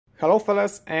Hello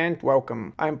fellas and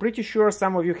welcome. I'm pretty sure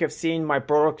some of you have seen my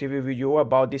product review video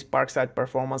about this Parkside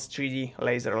Performance 3D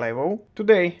laser level.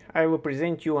 Today I will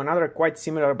present you another quite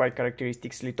similar by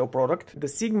characteristics litho product, the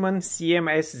Cigman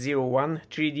CM-S01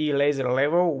 3D laser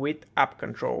level with app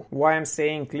control. Why I'm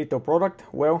saying litho product?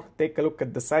 Well, take a look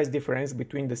at the size difference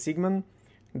between the Cigman,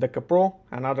 the Kapro,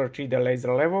 another 3D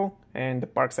laser level, and the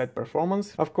Parkside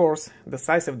Performance. Of course, the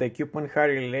size of the equipment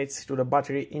highly relates to the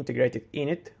battery integrated in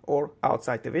it or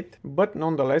outside of it, but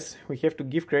nonetheless we have to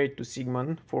give credit to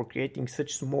Cigman for creating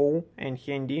such small and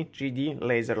handy 3D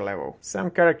laser level.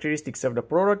 Some characteristics of the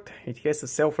product: it has a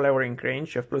self-leveling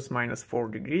range of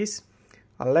 ±4 degrees,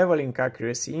 a leveling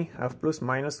accuracy of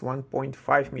 ±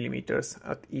 1.5 millimeters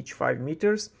at each 5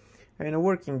 meters, and a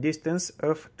working distance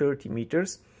of 30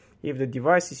 meters. If the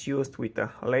device is used with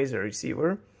a laser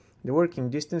receiver, the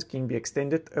working distance can be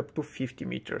extended up to 50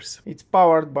 meters. It's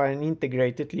powered by an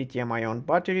integrated lithium-ion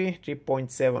battery,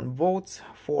 3.7 volts,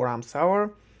 4 amps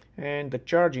hour, and the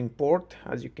charging port,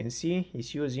 as you can see,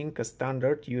 is using a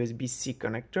standard USB-C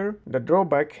connector. The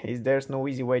drawback is there's no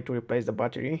easy way to replace the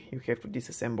battery, you have to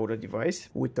disassemble the device.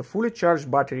 With a fully charged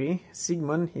battery,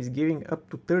 Cigman is giving up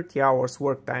to 30 hours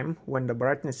work time when the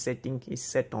brightness setting is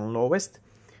set on lowest,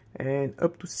 and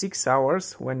up to 6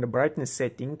 hours when the brightness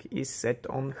setting is set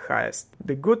on highest.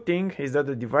 The good thing is that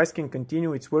the device can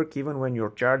continue its work even when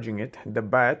you're charging it. The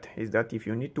bad is that if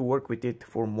you need to work with it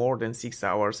for more than 6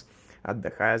 hours at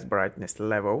the highest brightness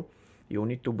level, you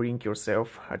need to bring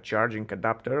yourself a charging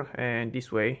adapter, and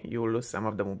this way you will lose some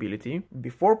of the mobility.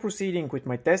 Before proceeding with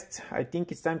my tests, I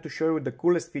think it's time to show you the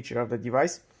coolest feature of the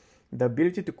device: the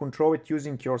ability to control it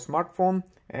using your smartphone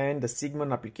and the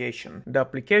Cigman application. The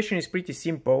application is pretty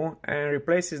simple and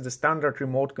replaces the standard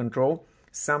remote control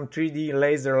some 3D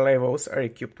laser levels are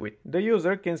equipped with. The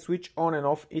user can switch on and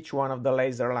off each one of the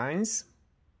laser lines,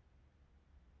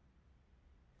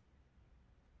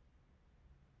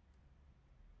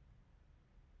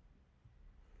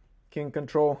 can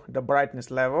control the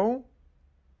brightness level,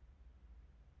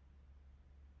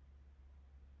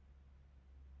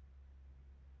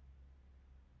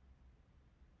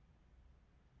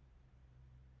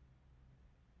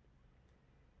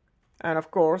 and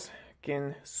of course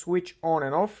can switch on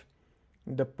and off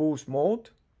the pulse mode,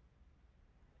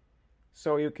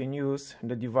 so you can use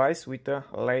the device with a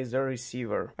laser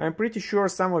receiver. I'm pretty sure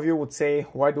some of you would say,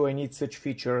 why do I need such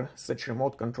feature, such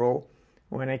remote control,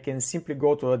 when I can simply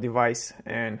go to the device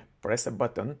and press a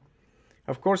button?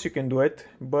 Of course you can do it,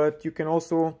 but you can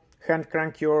also hand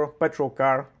crank your petrol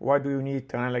car. Why do you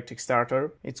need an electric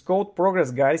starter? It's called progress,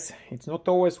 guys. It's not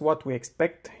always what we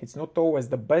expect, it's not always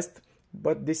the best,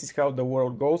 but this is how the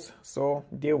world goes, so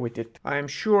deal with it. I am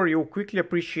sure you'll quickly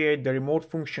appreciate the remote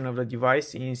function of the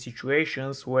device in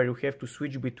situations where you have to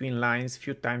switch between lines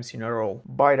few times in a row.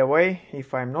 By the way,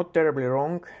 if I'm not terribly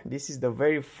wrong, this is the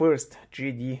very first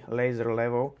 3D laser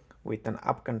level with an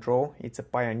app control. It's a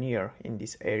pioneer in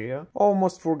this area.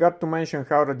 Almost forgot to mention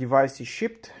how the device is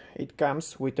shipped. It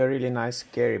comes with a really nice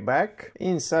carry bag.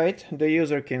 Inside, the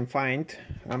user can find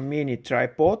a mini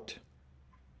tripod,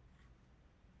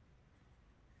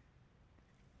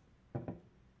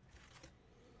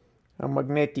 a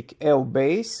magnetic L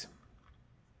base,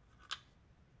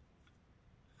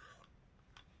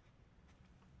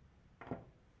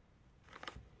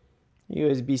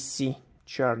 USB-C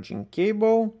charging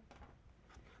cable,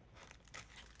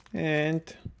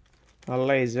 and a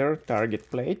laser target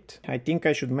plate. I think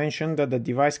I should mention that the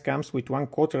device comes with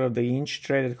 1/4 of the inch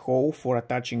threaded hole for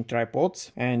attaching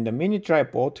tripods, and the mini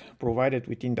tripod provided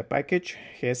within the package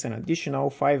has an additional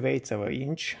 5/8 of an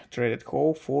inch threaded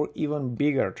hole for even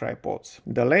bigger tripods.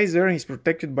 The laser is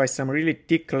protected by some really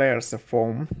thick layers of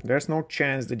foam. There's no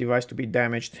chance the device to be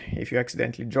damaged if you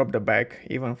accidentally drop the bag,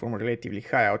 even from relatively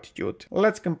high altitude.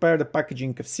 Let's compare the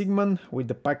packaging of Cigman with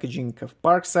the packaging of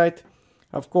Parkside.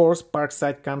 Of course,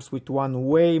 Parkside comes with one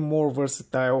way more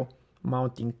versatile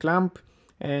mounting clamp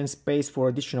and space for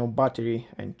additional battery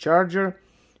and charger.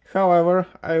 However,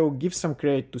 I will give some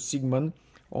credit to Cigman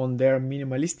on their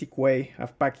minimalistic way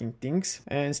of packing things.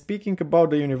 And speaking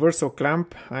about the universal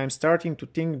clamp, I am starting to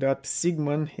think that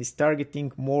Cigman is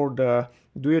targeting more the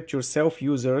do-it-yourself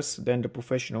users than the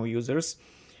professional users.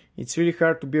 It's really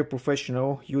hard to be a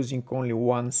professional using only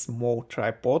one small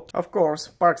tripod. Of course,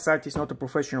 Parkside is not a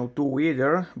professional tool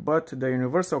either, but the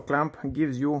universal clamp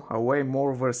gives you a way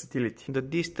more versatility. The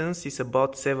distance is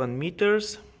about 7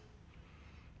 meters.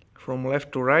 From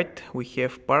left to right we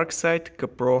have Parkside,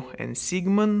 Kapro and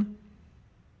Cigman.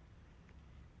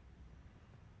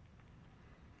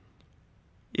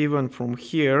 Even from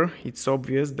here it's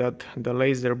obvious that the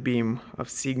laser beam of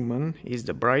Cigman is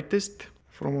the brightest.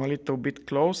 From a little bit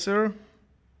closer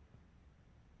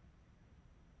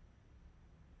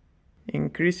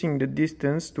increasing the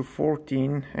distance to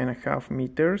 14.5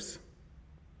 meters.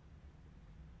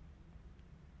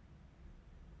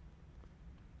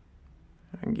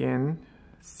 Again,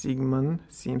 Cigman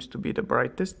seems to be the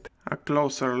brightest. A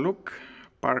closer look,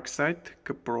 Parkside,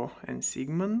 Kapro and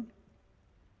Cigman.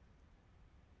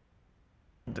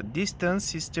 The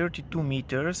distance is 32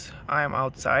 meters. I am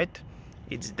outside.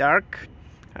 It's dark.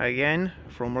 Again,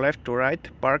 from left to right,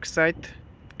 Parkside,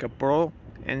 Kapro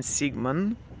and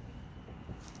Cigman.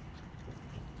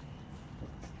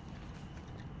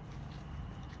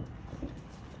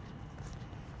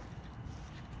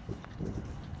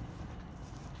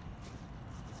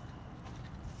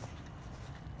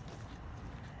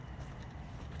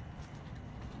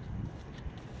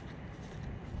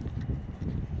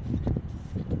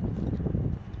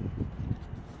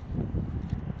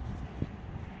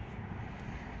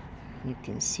 You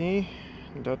can see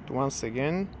that once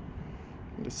again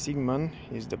the Cigman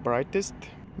is the brightest.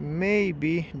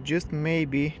 Maybe, just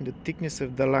maybe, the thickness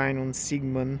of the line on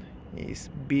Cigman is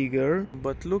bigger,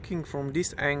 but looking from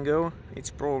this angle it's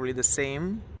probably the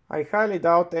same. I highly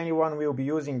doubt anyone will be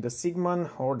using the Cigman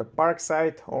or the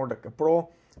Parkside or the Kapro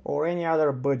or any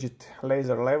other budget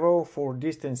laser level for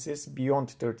distances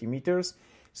beyond 30 meters.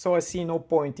 So I see no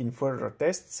point in further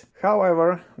tests.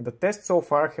 However, the tests so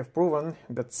far have proven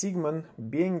that Cigman,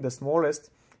 being the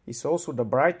smallest, is also the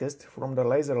brightest from the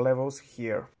laser levels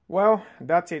here. Well,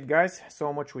 that's it guys,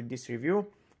 so much with this review.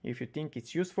 If you think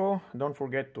it's useful, don't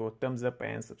forget to thumbs up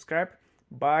and subscribe.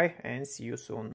 Bye and see you soon.